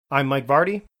I'm Mike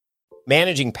Vardy.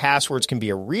 Managing passwords can be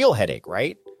a real headache,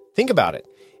 right? Think about it.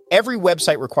 Every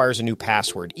website requires a new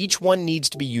password. Each one needs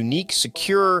to be unique,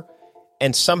 secure,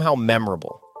 and somehow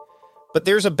memorable. But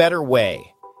there's a better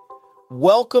way.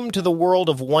 Welcome to the world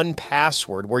of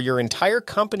 1Password, where your entire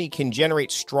company can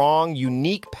generate strong,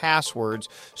 unique passwords,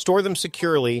 store them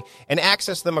securely, and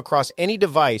access them across any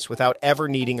device without ever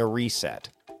needing a reset.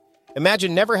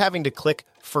 Imagine never having to click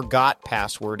Forgot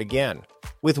Password again.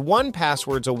 With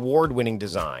 1Password's award-winning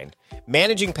design,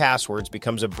 managing passwords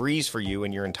becomes a breeze for you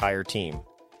and your entire team.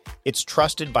 It's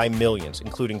trusted by millions,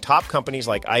 including top companies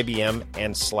like IBM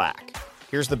and Slack.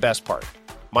 Here's the best part.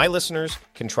 My listeners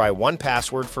can try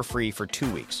 1Password for free for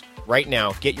 2 weeks. Right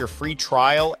now, get your free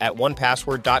trial at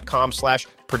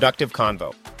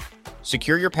onepassword.com/productiveconvo.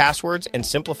 Secure your passwords and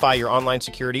simplify your online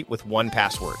security with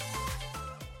 1Password.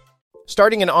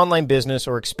 Starting an online business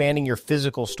or expanding your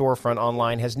physical storefront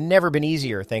online has never been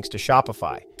easier thanks to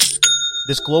Shopify.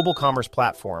 This global commerce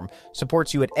platform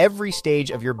supports you at every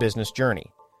stage of your business journey.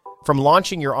 From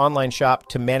launching your online shop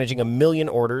to managing 1 million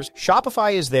orders,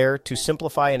 Shopify is there to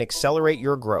simplify and accelerate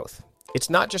your growth. It's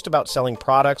not just about selling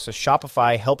products, so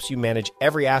Shopify helps you manage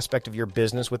every aspect of your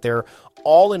business with their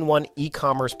all-in-one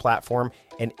e-commerce platform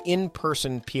and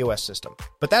in-person POS system.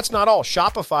 But that's not all.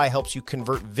 Shopify helps you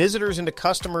convert visitors into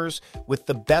customers with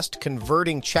the best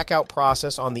converting checkout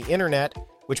process on the internet,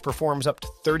 which performs up to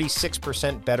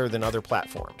 36% better than other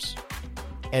platforms.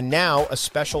 And now, a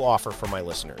special offer for my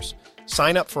listeners.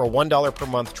 Sign up for a $1 per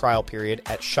month trial period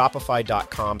at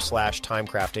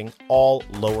shopify.com/timecrafting, all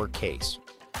lowercase.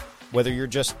 Whether you're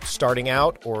just starting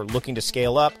out or looking to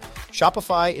scale up,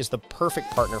 Shopify is the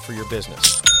perfect partner for your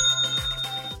business.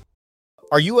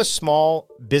 Are you a small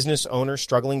business owner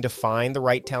struggling to find the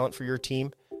right talent for your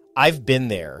team? I've been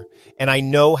there, and I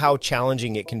know how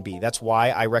challenging it can be. That's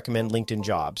why I recommend LinkedIn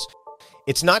Jobs.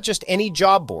 It's not just any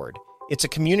job board. It's a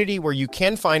community where you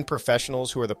can find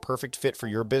professionals who are the perfect fit for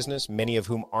your business, many of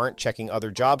whom aren't checking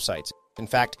other job sites. In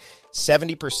fact,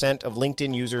 70% of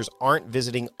LinkedIn users aren't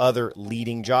visiting other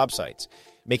leading job sites,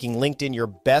 making LinkedIn your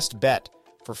best bet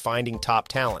for finding top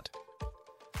talent.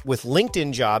 With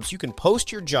LinkedIn Jobs, you can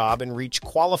post your job and reach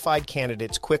qualified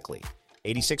candidates quickly.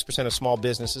 86% of small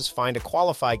businesses find a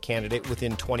qualified candidate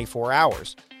within 24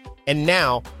 hours. And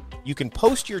now, you can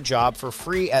post your job for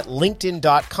free at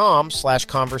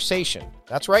linkedin.com/conversation.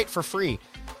 That's right, for free.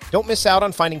 Don't miss out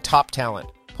on finding top talent.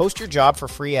 Post your job for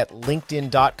free at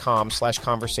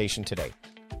linkedin.com/conversation today.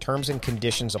 Terms and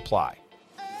conditions apply.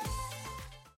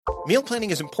 Meal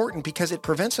planning is important because it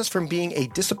prevents us from being a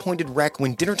disappointed wreck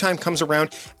when dinner time comes around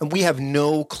and we have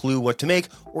no clue what to make,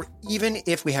 or even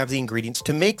if we have the ingredients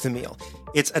to make the meal.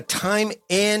 It's a time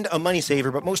and a money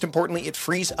saver, but most importantly, it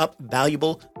frees up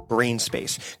valuable brain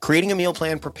space. Creating a meal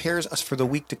plan prepares us for the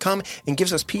week to come and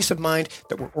gives us peace of mind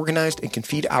that we're organized and can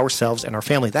feed ourselves and our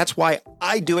family. That's why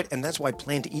I do it, and that's why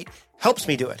Plan to Eat helps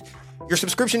me do it. Your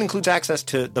subscription includes access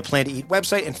to the Plan to Eat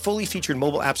website and fully featured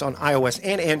mobile apps on iOS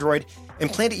and Android.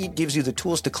 And Plan to Eat gives you the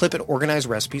tools to clip and organize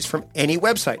recipes from any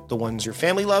website, the ones your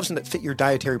family loves and that fit your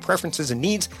dietary preferences and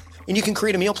needs. And you can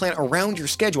create a meal plan around your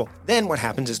schedule. Then what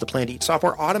happens is the Plan to Eat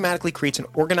software automatically creates an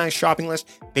organized shopping list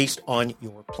based on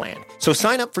your plan. So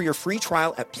sign up for your free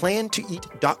trial at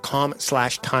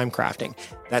plantoeat.com/timecrafting.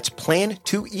 That's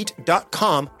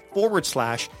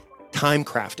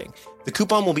plantoeat.com/timecrafting. The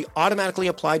coupon will be automatically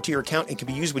applied to your account and can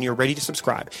be used when you're ready to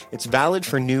subscribe. It's valid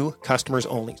for new customers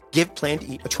only. Give Plan to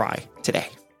Eat a try today.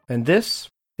 And this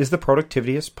is the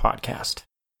Productivityist Podcast.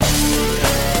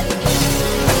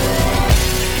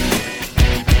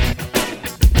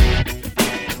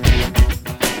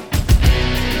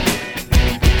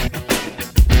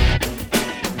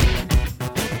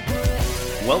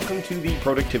 Welcome to the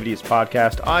Productivityist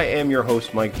Podcast. I am your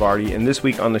host, Mike Vardy, and this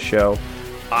week on the show,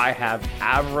 I have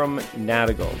Avrum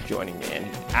Nadigel joining me. And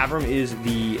Avrum is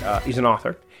he's an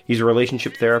author. He's a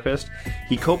relationship therapist.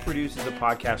 He co-produces a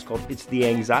podcast called It's the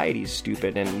Anxiety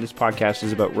Stupid, and this podcast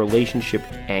is about relationship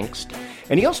angst.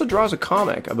 And he also draws a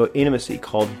comic about intimacy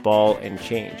called Ball and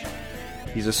Change.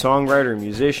 He's a songwriter and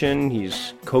musician.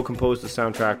 He's co-composed the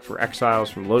soundtrack for Exiles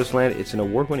from Lotus Land. It's an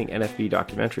award-winning NFB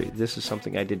documentary. This is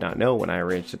something I did not know when I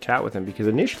arranged to chat with him, because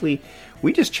initially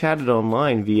we just chatted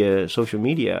online via social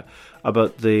media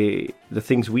about the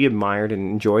things we admired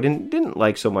and enjoyed and didn't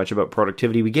like so much about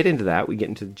productivity. We get into that. We get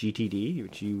into GTD,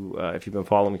 which you, if you've been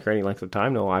following me for any length of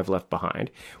time, know I've left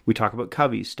behind. We talk about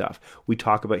Covey's stuff. We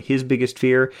talk about his biggest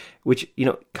fear, which,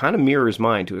 kind of mirrors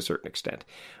mine to a certain extent.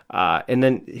 And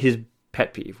then his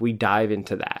pet peeve. We dive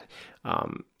into that.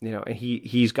 And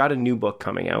he's got a new book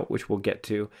coming out, which we'll get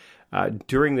to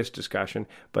during this discussion.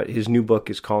 But his new book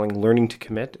is calling Learning to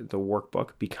Commit, the workbook,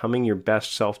 Becoming Your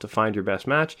Best Self to Find Your Best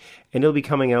Match. And it'll be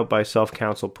coming out by Self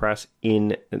Counsel Press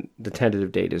in the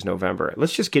tentative date is November.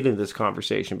 Let's just get into this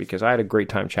conversation because I had a great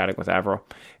time chatting with Avrum,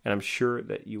 and I'm sure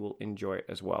that you will enjoy it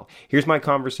as well. Here's my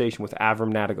conversation with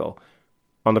Avrum Nadigel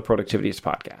on the Productivityist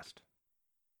Podcast.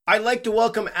 I'd like to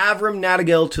welcome Avrum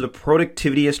Nadigel to the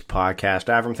Productivityist Podcast.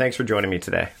 Avrum, thanks for joining me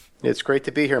today. It's great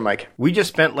to be here, Mike. We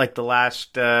just spent like the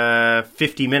last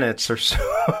 50 minutes or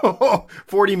so,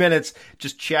 40 minutes,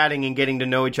 just chatting and getting to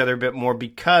know each other a bit more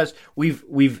because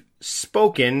we've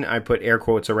spoken, I put air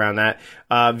quotes around that,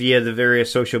 via the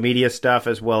various social media stuff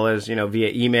as well as,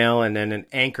 via email and then an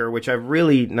Anchor, which I've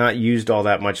really not used all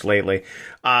that much lately.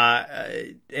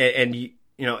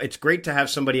 It's great to have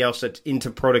somebody else that's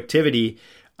into productivity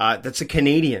that's a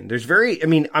Canadian.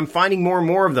 I'm finding more and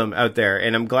more of them out there,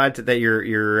 and I'm glad that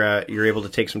you're able to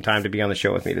take some time to be on the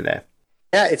show with me today.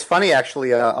 Yeah, it's funny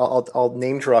actually. I'll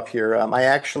name drop here. I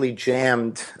actually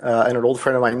jammed an old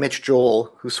friend of mine, Mitch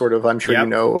Joel, who sort of I'm sure you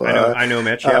know. I know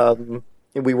Mitch. Yeah.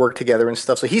 We work together and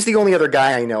stuff. So he's the only other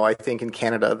guy I know, I think, in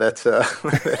Canada that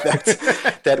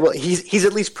he's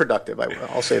at least productive.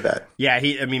 I'll say that. Yeah,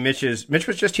 Mitch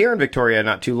was just here in Victoria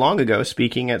not too long ago,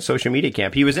 speaking at Social Media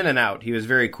Camp. He was in and out. He was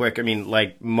very quick.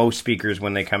 Like most speakers,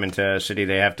 when they come into a city,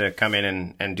 they have to come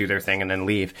in and do their thing and then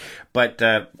leave. But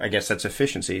I guess that's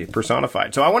efficiency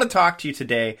personified. So I want to talk to you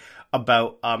today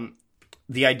about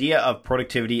the idea of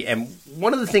productivity, and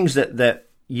one of the things that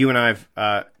you and I've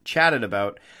chatted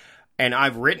about. And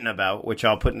I've written about, which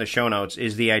I'll put in the show notes,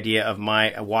 is the idea of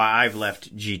why I've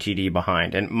left GTD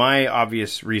behind. And my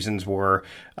obvious reasons were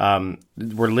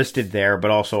listed there, but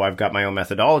also I've got my own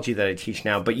methodology that I teach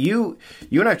now. But you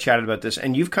and I've chatted about this,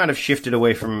 and you've kind of shifted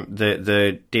away from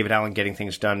the David Allen getting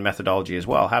things done methodology as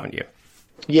well, haven't you?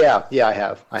 Yeah, I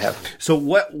have. So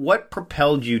what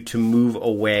propelled you to move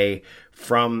away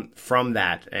from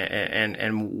that,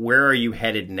 and where are you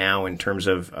headed now in terms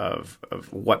of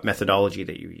what methodology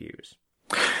that you use?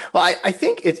 Well, I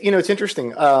think it's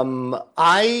interesting.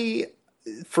 I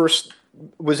first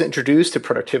was introduced to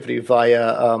productivity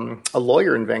via a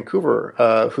lawyer in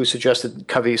Vancouver who suggested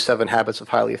Covey's 7 Habits of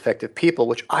Highly Effective People,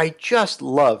 which I just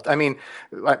loved. I mean,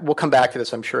 we'll come back to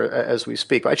this, I'm sure, as we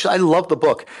speak. But I love the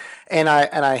book, and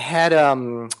I had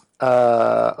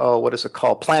what is it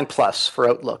called? Plan Plus for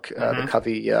Outlook, the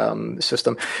Covey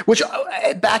system, which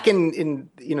back in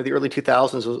the early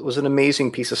 2000s was an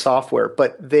amazing piece of software.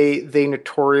 But they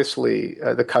notoriously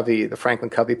the Franklin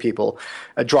Covey people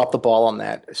dropped the ball on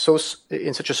that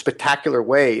in such a spectacular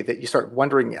way that you start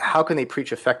wondering how can they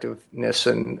preach effectiveness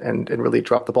and really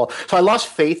drop the ball. So I lost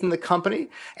faith in the company,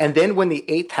 and then when the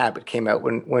 8th Habit came out,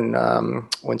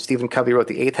 when Stephen Covey wrote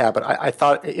the 8th Habit, I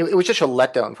thought it was just a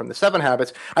letdown from the 7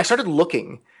 Habits. I started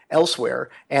looking elsewhere,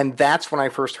 and that's when I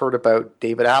first heard about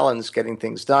David Allen's Getting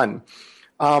Things Done.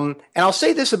 And I'll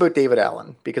say this about David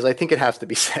Allen, because I think it has to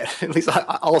be said. At least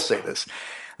I'll say this.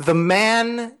 The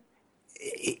man,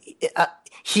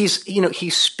 he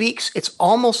speaks, it's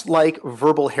almost like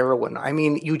verbal heroin. I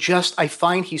mean, I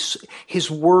find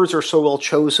his words are so well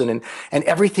chosen, and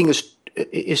everything is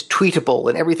tweetable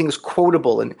and everything is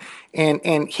quotable, and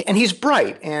he's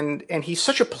bright, and he's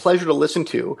such a pleasure to listen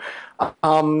to,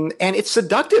 and it's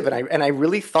seductive, and I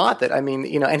really thought that, and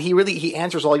he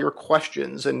answers all your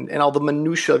questions and all the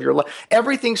minutia of your life.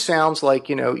 Everything sounds like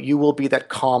you will be that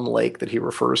calm lake that he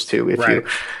refers to if right. you.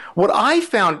 What I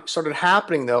found started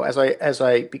happening though as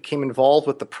I became involved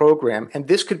with the program, and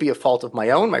this could be a fault of my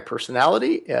own, my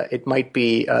personality. It might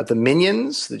be the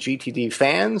minions, the GTD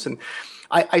fans, and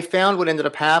I found what ended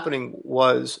up happening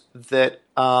was that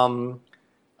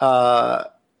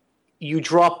you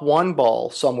drop one ball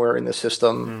somewhere in the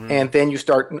system, and then you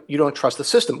don't trust the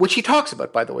system, which he talks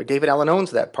about, by the way. David Allen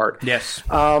owns that part. Yes.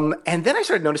 And then I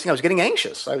started noticing I was getting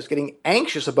anxious. I was getting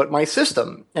anxious about my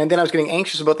system, and then I was getting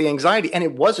anxious about the anxiety, and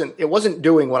it wasn't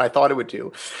doing what I thought it would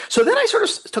do. So then I sort of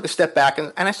took a step back,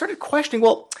 and I started questioning,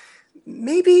 well,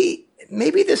 maybe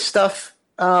this stuff.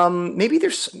 Maybe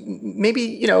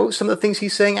some of the things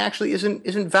he's saying actually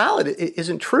isn't valid. It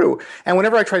isn't true. And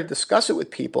whenever I try to discuss it with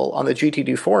people on the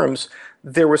GTD forums,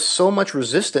 there was so much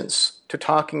resistance to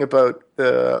talking about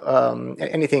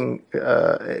anything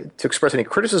to express any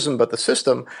criticism about the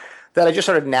system that I just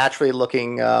started naturally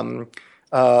looking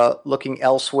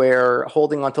elsewhere,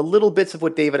 holding on to little bits of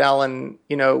what David Allen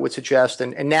would suggest,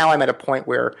 and now I'm at a point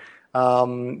where.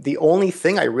 The only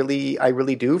thing I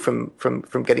really do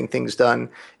from getting things done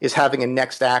is having a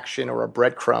next action or a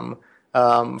breadcrumb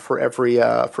for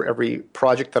every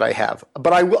project that I have.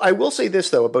 But I will say this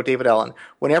though about David Allen.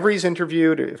 Whenever he's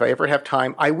interviewed, if I ever have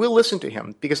time, I will listen to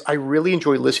him because I really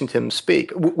enjoy listening to him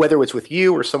speak. Whether it's with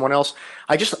you or someone else,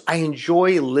 I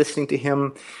enjoy listening to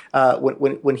him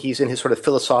when he's in his sort of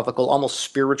philosophical, almost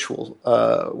spiritual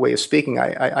way of speaking.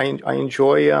 I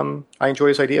enjoy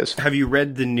his ideas. Have you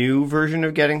read the new version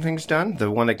of Getting Things Done? The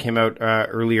one that came out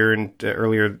earlier,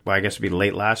 well, I guess it'd be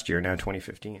late last year, now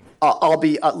 2015.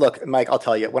 Look, Mike, I'll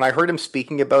tell you, when I heard him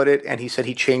speaking about it and he said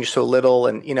he changed so little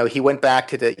and, he went back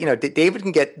to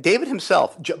David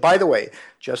himself, by the way,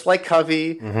 just like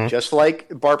Covey, just like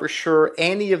Barbara Sher,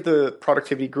 any of the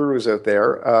productivity gurus out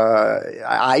there,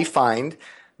 I find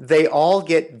they all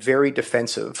get very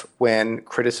defensive when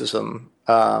criticism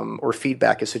or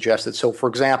feedback is suggested. So, for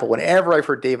example, whenever I've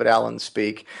heard David Allen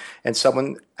speak and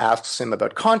someone asks him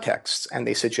about contexts and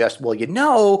they suggest, well,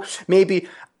 maybe,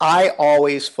 I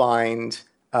always find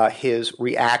his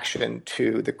reaction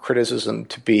to the criticism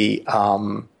to be,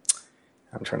 I'm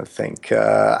trying to think.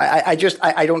 I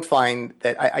don't find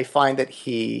that. I find that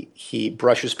he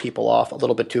brushes people off a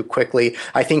little bit too quickly.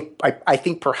 I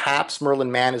think perhaps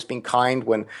Merlin Mann is being kind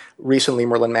when recently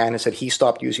Merlin Mann has said he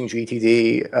stopped using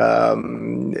GTD.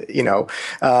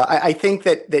 I think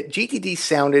that GTD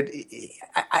sounded.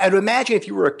 I'd imagine if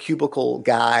you were a cubicle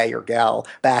guy or gal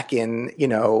back in,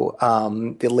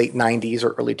 the late 90s or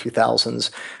early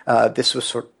 2000s, this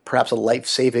was perhaps a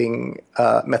life-saving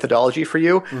methodology for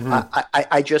you.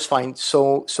 I just find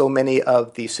so many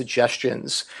of the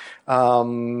suggestions,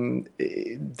 they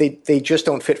just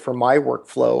don't fit for my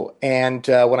workflow. And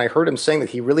when I heard him saying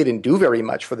that he really didn't do very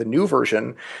much for the new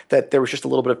version, that there was just a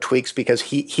little bit of tweaks because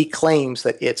he claims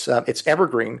that it's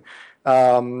evergreen.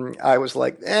 I was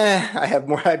like, I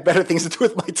had better things to do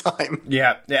with my time.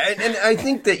 Yeah. And I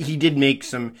think that he did make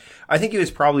I think he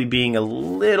was probably being a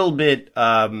little bit,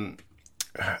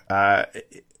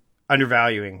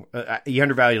 undervaluing. He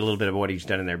undervalued a little bit of what he's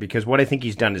done in there because what I think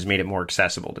he's done is made it more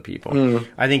accessible to people.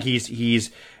 I think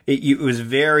it was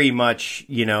very much,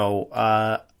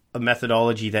 a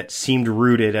methodology that seemed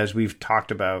rooted, as we've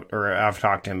talked about, or I've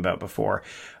talked to him about before.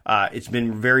 It's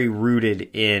been very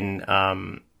rooted in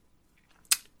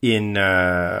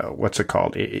what's it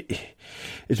called?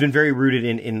 It's been very rooted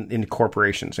in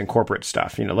corporations and corporate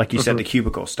stuff, like you said, the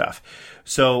cubicle stuff.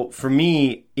 So for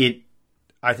me,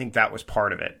 I think that was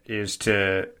part of it, is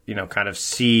to, kind of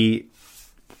see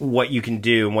what you can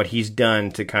do and what he's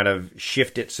done to kind of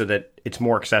shift it so that it's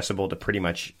more accessible to pretty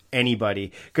much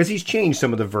anybody, because he's changed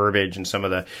some of the verbiage and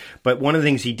but one of the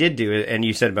things he did do, and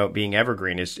you said about being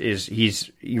evergreen, is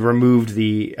he removed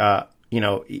the,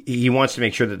 he wants to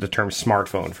make sure that the term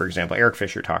smartphone, for example, Eric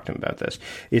Fisher talked to him about this,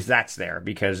 that's there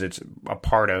because it's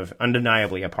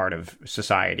undeniably a part of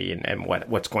society and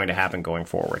what's going to happen going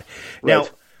forward.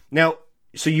 Right. Now,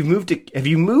 so have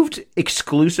you moved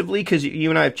exclusively, because you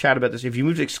and I have chatted about this, have you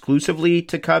moved exclusively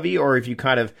to Covey, or have you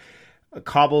kind of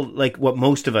cobbled like what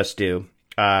most of us do?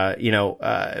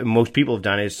 Most people have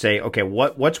done is say, okay,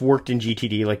 what's worked in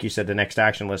GTD, like you said, the next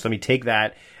action list. Let me take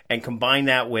that and combine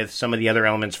that with some of the other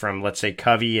elements from, let's say,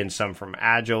 Covey and some from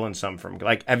Agile and some from,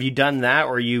 have you done that,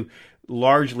 or are you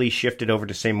largely shifted over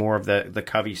to, say, more of the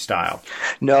Covey style?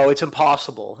 No, it's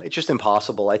impossible. It's just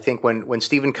impossible. I think when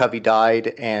Stephen Covey died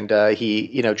and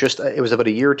it was about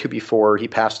a year or two before he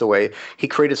passed away, he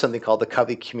created something called the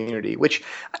Covey Community, which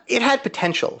it had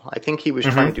potential. I think he was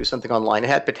trying to do something online. It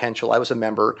had potential. I was a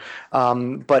member,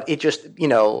 but it just,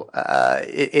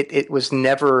 it was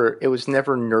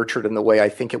never nurtured in the way I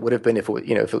think it would have been if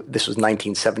this was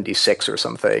 1976 or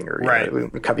something, or right. When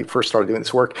Covey first started doing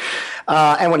this work.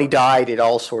 And when he died, it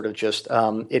all sort of just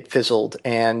it fizzled,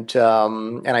 and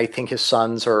I think his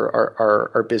sons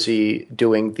are busy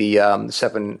doing the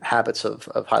 7 Habits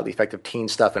of Highly Effective Teen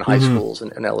stuff in high schools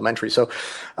and elementary. So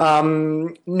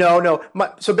no.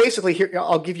 So basically, here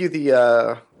I'll give you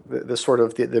the sort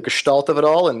of the gestalt of it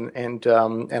all, and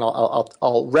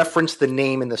I'll reference the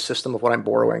name in the system of what I'm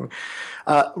borrowing.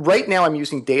 Right now, I'm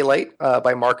using Daylight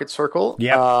by Market Circle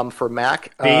for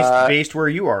Mac. Based where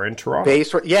you are in Toronto.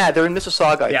 They're in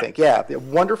Mississauga, I think. Yeah, a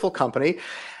wonderful company.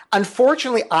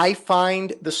 Unfortunately, I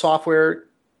find the software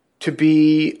to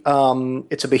be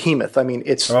it's a behemoth. I mean,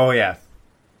 it's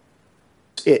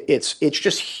it's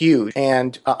just huge,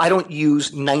 and I don't use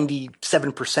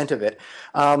 97% of it,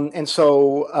 and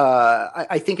so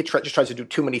I think it just tries to do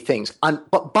too many things.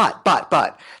 But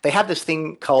they have this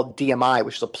thing called DMI,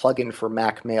 which is a plugin for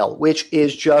Mac Mail, which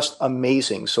is just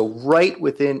amazing. So right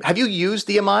within, have you used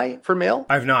DMI for Mail?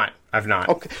 I've not. I've not.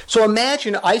 Okay. So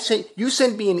imagine you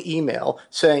send me an email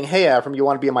saying, "Hey, Avrum, you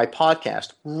want to be on my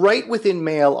podcast?" Right within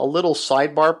Mail, a little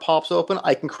sidebar pops open.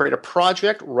 I can create a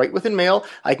project right within Mail.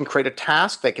 I can create a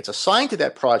task that gets assigned to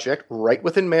that project right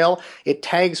within Mail. It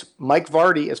tags Mike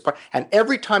Vardy as part, and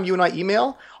every time you and I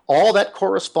email, all that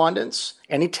correspondence,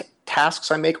 any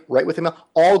tasks I make right with email,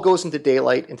 all goes into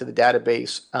Daylight, into the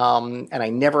database, and I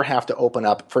never have to open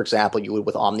up, for example, you would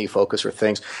with OmniFocus or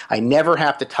things. I never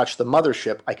have to touch the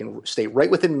mothership. I can stay right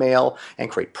within Mail and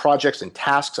create projects and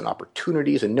tasks and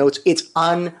opportunities and notes. It's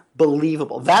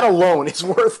unbelievable. That alone is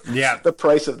worth the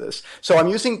price of this. So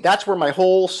that's where my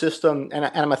whole system, and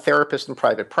I'm a therapist in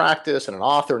private practice and an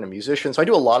author and a musician, so I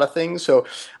do a lot of things. So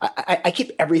I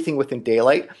keep everything within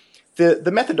Daylight. The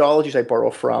methodologies I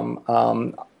borrow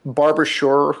from Barbara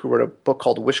Shore, who wrote a book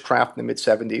called Witchcraft in the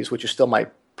mid-'70s, which is still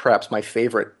perhaps my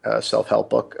favorite self-help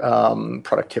book,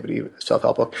 productivity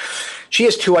self-help book. She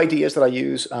has two ideas that I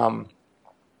use.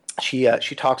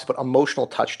 She talks about emotional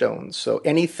touchstones. So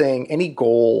any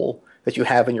goal that you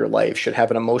have in your life should have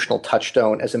an emotional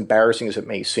touchstone, as embarrassing as it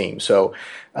may seem. So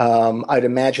I'd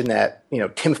imagine that,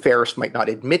 Tim Ferriss might not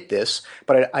admit this,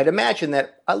 but I'd imagine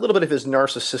that a little bit of his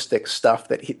narcissistic stuff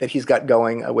that he's got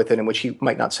going within him, which he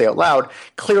might not say out loud,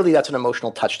 clearly that's an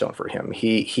emotional touchstone for him.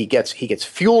 He gets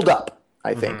fueled up,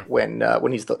 I think, when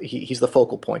he's the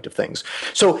focal point of things.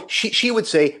 So she would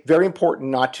say, very important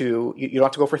you don't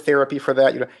have to go for therapy for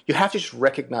that. You have to just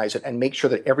recognize it and make sure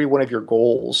that every one of your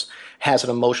goals has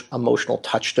an emotional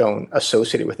touchstone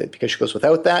associated with it, because she goes,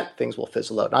 without that, things will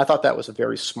fizzle out. And I thought that was a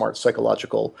very smart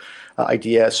psychological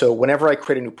idea. So whenever I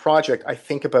create a new project, I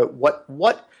think about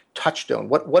what touchstone,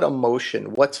 what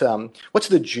emotion, what's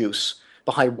the juice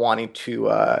behind wanting to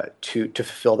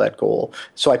fulfill that goal.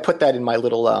 So I put that in my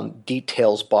little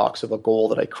details box of a goal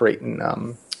that I create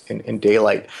in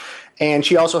Daylight. And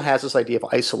she also has this idea of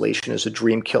isolation as a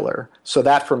dream killer. So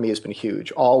that for me has been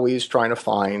huge. Always trying to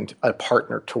find a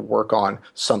partner to work on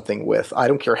something with. I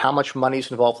don't care how much money is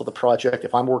involved with the project.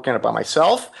 If I'm working on it by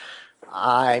myself,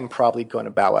 I'm probably going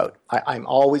to bow out. I'm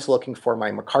always looking for my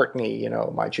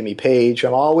McCartney, my Jimmy Page.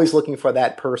 I'm always looking for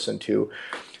that person to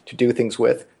do things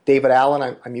with. David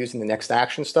Allen, I'm using the Next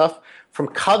Action stuff. From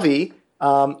Covey,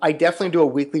 I definitely do a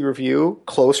weekly review,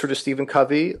 closer to Stephen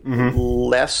Covey,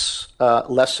 less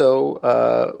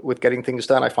so with getting things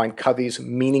done. I find Covey's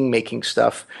meaning-making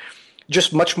stuff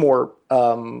just much more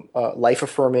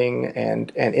life-affirming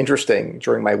and interesting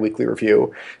during my weekly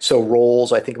review. So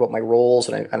roles, I think about my roles,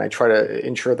 and I try to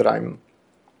ensure that I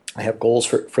have goals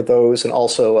for those, and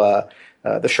also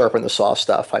the sharp and the saw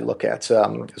stuff I look at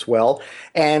as well.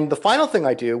 And the final thing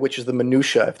I do, which is the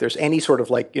minutia, if there's any sort of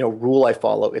rule I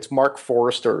follow, it's Mark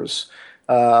Forrester's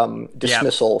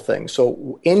dismissal thing.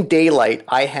 So in Daylight,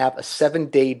 I have a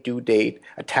 7-day due date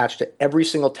attached to every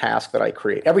single task that I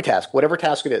create. Every task, whatever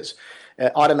task it is,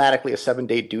 automatically a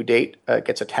 7-day due date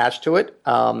gets attached to it.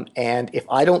 And if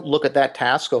I don't look at that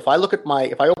task, so if I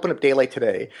open up Daylight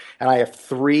today and I have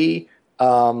 3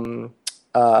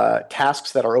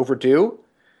 tasks that are overdue,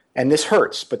 and this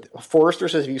hurts, but Forrester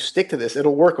says if you stick to this,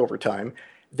 it'll work over time.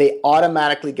 They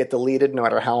automatically get deleted no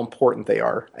matter how important they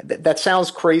are. That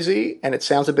sounds crazy, and it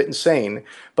sounds a bit insane,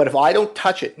 but if I don't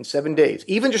touch it in 7 days,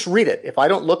 even just read it, if I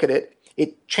don't look at it,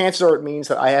 chances are it means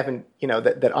that I haven't,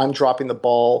 that I'm dropping the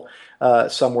ball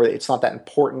somewhere. It's not that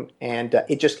important, and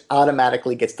it just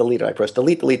automatically gets deleted. I press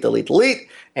delete,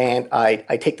 and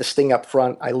I take the sting up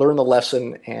front. I learn the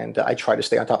lesson, and I try to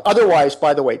stay on top. Otherwise,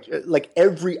 by the way, like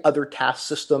every other task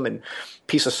system and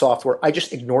piece of software, I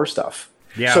just ignore stuff.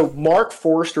 Yeah. So Mark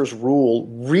Forrester's rule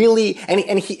really,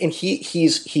 he's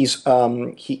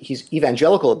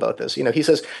evangelical about this. He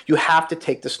says you have to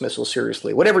take dismissal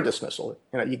seriously, whatever dismissal.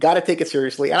 You got to take it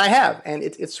seriously, and I have, and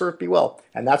it served me well.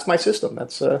 And that's my system.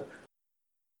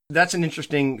 That's an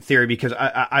interesting theory, because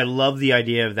I love the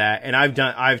idea of that, and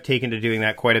I've taken to doing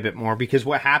that quite a bit more, because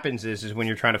what happens is when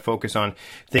you're trying to focus on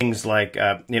things like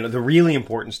the really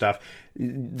important stuff,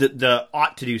 the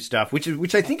ought to do stuff,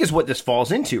 which I think is what this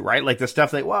falls into, right? Like the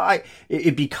stuff that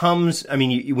it becomes. I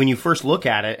mean, when you first look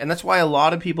at it, and that's why a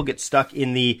lot of people get stuck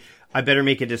in the I better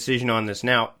make a decision on this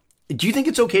now. Do you think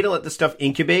it's okay to let this stuff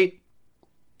incubate?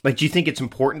 Like, do you think it's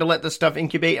important to let this stuff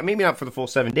incubate? Maybe not for the full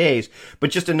 7 days, but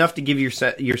just enough to give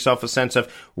yourself a sense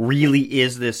of, really,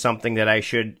 is this something that I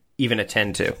should even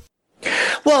attend to?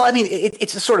 Well, I mean,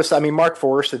 it's a sort of. I mean, Mark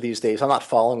Forrester these days, I'm not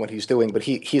following what he's doing, but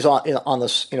he's on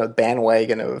this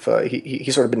bandwagon of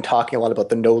he's sort of been talking a lot about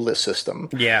the no list system,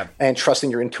 and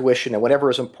trusting your intuition, and whatever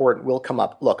is important will come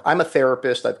up. Look, I'm a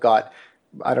therapist. I've got,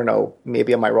 I don't know,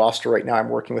 maybe on my roster right now, I'm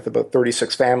working with about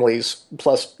 36 families,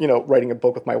 plus, writing a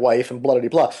book with my wife and blah, blah,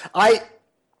 blah.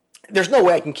 there's no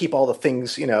way I can keep all the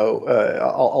things,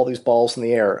 all these balls in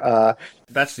the air.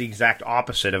 That's the exact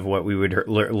opposite of what we would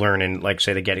learn in, like,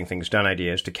 say, the getting things done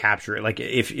idea, is to capture it. Like,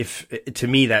 if to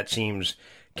me, that seems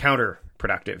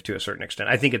counterproductive to a certain extent.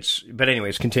 I think but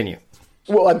anyways, continue.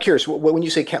 Well, I'm curious. When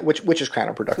you say which is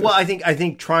counterproductive? Well, I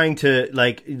think trying to,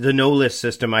 like, the no list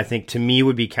system, I think to me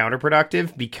would be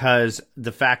counterproductive, because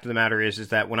the fact of the matter is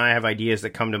that when I have ideas that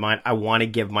come to mind, I want to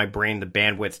give my brain the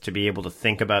bandwidth to be able to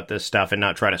think about this stuff and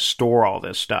not try to store all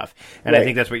this stuff. And right. I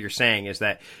think that's what you're saying, is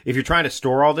that if you're trying to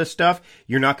store all this stuff,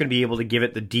 you're not going to be able to give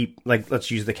it the deep, like,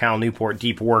 let's use the Cal Newport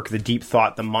deep work, the deep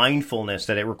thought, the mindfulness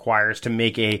that it requires to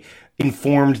make a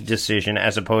informed decision,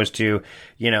 as opposed to,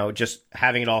 just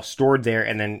having it all stored there.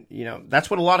 And then, that's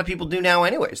what a lot of people do now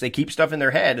anyways. They keep stuff in their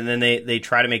head and then they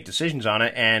try to make decisions on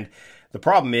it. And the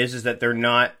problem is that they're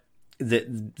not, the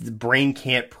brain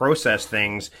can't process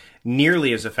things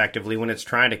nearly as effectively when it's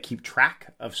trying to keep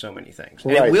track of so many things.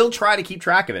 And it will try to keep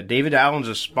track of it. David Allen's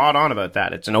is spot on about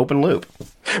that. It's an open loop.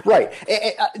 Right.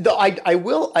 Though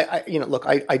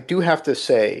I do have to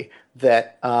say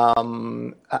that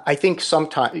I think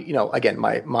sometimes, again,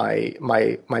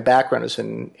 my background is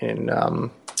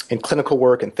in clinical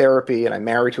work and therapy, and I'm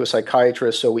married to a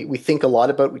psychiatrist, so we talk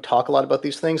a lot about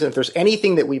these things. And if there's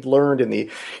anything that we've learned in the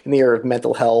area of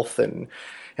mental health and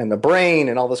the brain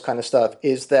and all this kind of stuff,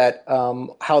 is that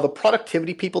how the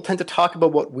productivity people tend to talk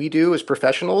about what we do as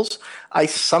professionals, I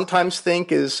sometimes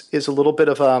think is a little bit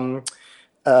of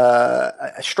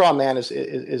a straw man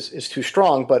is too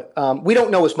strong, but we don't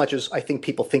know as much as I think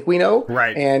people think we know.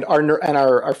 Right. And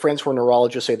our friends who are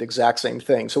neurologists say the exact same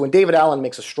thing. So when David Allen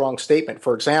makes a strong statement,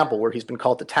 for example, where he's been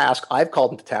called to task, I've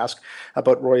called him to task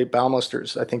about Roy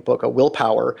Baumeister's, I think, book,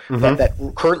 Willpower,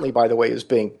 that currently, by the way, is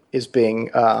being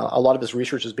a lot of his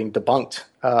research is being debunked,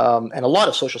 and a lot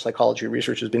of social psychology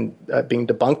research has been being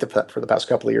debunked for the past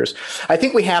couple of years. I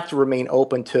think we have to remain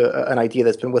open to an idea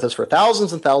that's been with us for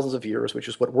thousands and thousands of years, which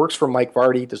is what works for Mike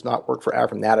Vardy does not work for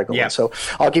Avrum Nadigel. Yeah. And so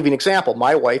I'll give you an example.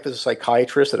 My wife is a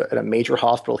psychiatrist at a major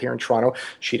hospital here in Toronto.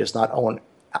 She does not own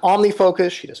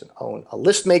OmniFocus. She doesn't own a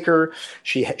list maker.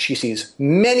 She sees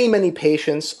many, many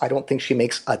patients. I don't think she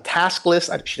makes a task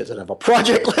list. She doesn't have a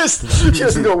project list. She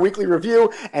doesn't do a weekly review.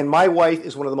 And my wife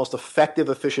is one of the most effective,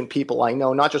 efficient people I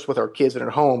know, not just with our kids and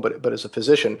at home, but as a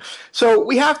physician. So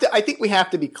I think we have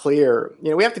to be clear.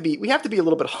 We have to be a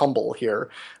little bit humble here.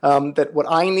 That what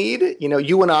I need,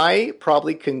 you and I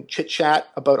probably can chit chat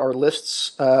about our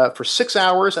lists for 6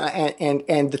 hours,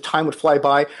 and the time would fly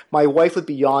by. My wife would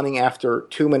be yawning after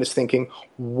 2 minutes, thinking,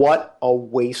 "What a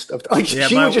waste of time." Yeah,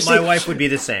 my wife would be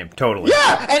the same, totally.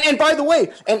 Yeah, and by the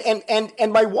way,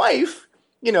 and my wife,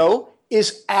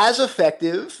 is as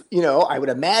effective, I would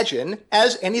imagine,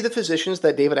 as any of the physicians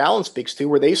that David Allen speaks to,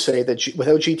 where they say that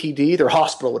without GTD, their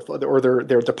hospital or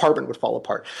their department would fall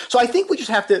apart. So I think we just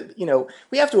have to,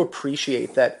 we have to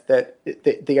appreciate that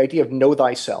the idea of know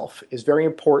thyself is very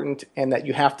important, and that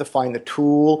you have to find the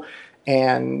tool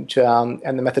and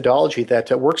the methodology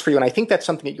that works for you. And I think that's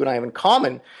something that you and I have in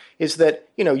common, is that,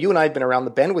 you and I have been around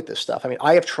the bend with this stuff. I mean,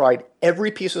 I have tried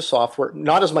every piece of software,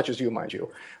 not as much as you, mind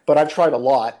you, but I've tried a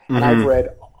lot, and I've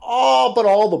read all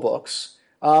the books.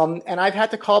 And I've had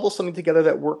to cobble something together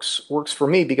that works for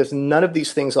me, because none of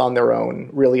these things on their own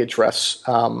really address,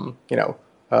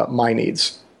 my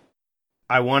needs.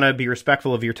 I want to be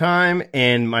respectful of your time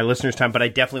and my listeners' time, but I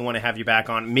definitely want to have you back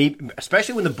on, me,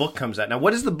 especially when the book comes out. Now,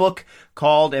 what is the book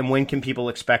called, and when can people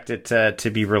expect it to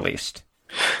be released?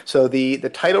 So the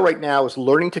title right now is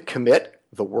Learning to Commit,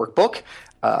 the workbook,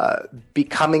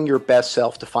 Becoming Your Best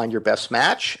Self to Find Your Best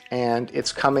Match, and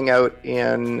it's coming out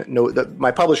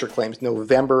my publisher claims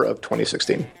November of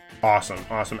 2016. Awesome.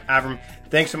 Avrum,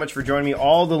 thanks so much for joining me.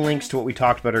 All the links to what we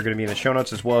talked about are going to be in the show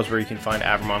notes, as well as where you can find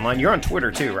Avrum online. You're on Twitter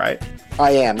too, right?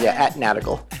 I am, yeah, at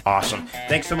Nadigel. Awesome.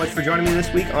 Thanks so much for joining me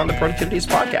this week on the Productivityist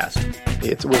Podcast.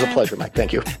 It was a pleasure, Mike.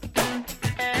 Thank you.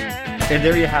 And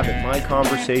there you have it, my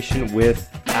conversation with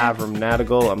Avrum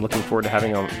Nadigel. I'm looking forward to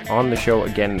having him on the show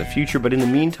again in the future. But in the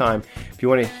meantime, if you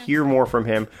want to hear more from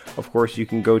him, of course, you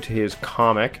can go to his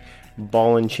comic,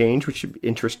 Ball and Change, which should be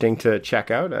interesting to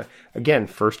check out. Again,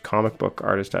 first comic book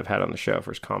artist I've had on the show,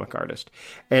 first comic artist.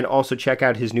 And also check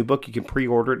out his new book. You can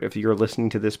pre-order it if you're listening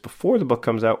to this before the book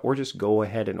comes out, or just go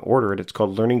ahead and order it. It's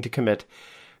called Learning to Commit,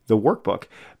 the workbook,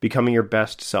 Becoming Your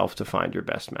Best Self to Find Your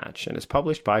Best Match. And it's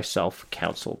published by Self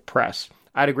Counsel Press.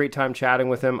 I had a great time chatting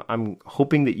with him. I'm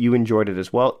hoping that you enjoyed it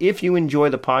as well. If you enjoy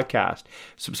the podcast,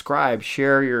 subscribe,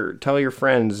 tell your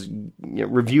friends,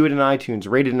 review it in iTunes,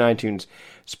 rate it in iTunes,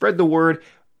 spread the word,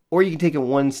 or you can take it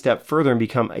one step further and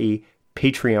become a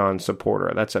Patreon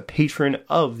supporter. That's a patron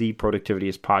of the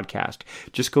Productivityist podcast.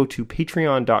 Just go to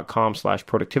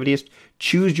patreon.com/productivityist,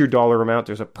 choose your dollar amount.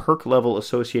 There's a perk level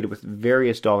associated with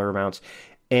various dollar amounts,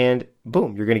 and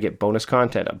boom, you're going to get bonus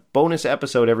content, a bonus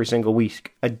episode every single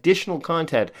week, additional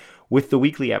content with the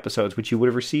weekly episodes, which you would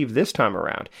have received this time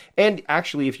around. And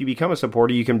actually, if you become a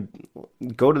supporter, you can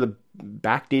go to the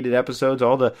backdated episodes,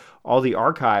 all the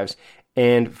archives,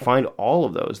 and find all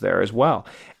of those there as well.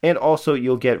 And also,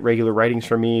 you'll get regular writings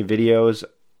from me, videos,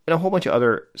 and a whole bunch of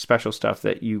other special stuff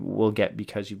that you will get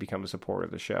because you become a supporter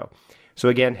of the show. So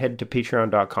again, head to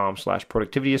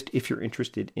patreon.com/productivityist if you're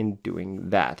interested in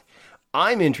doing that.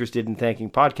 I'm interested in thanking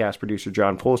podcast producer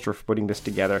John Polster for putting this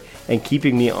together and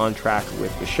keeping me on track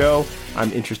with the show.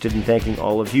 I'm interested in thanking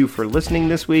all of you for listening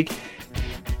this week.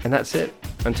 And that's it.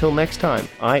 Until next time,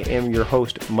 I am your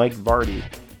host, Mike Vardy,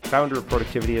 founder of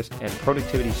Productivityist and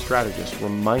productivity strategist,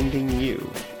 reminding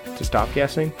you to stop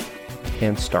guessing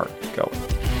and start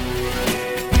going.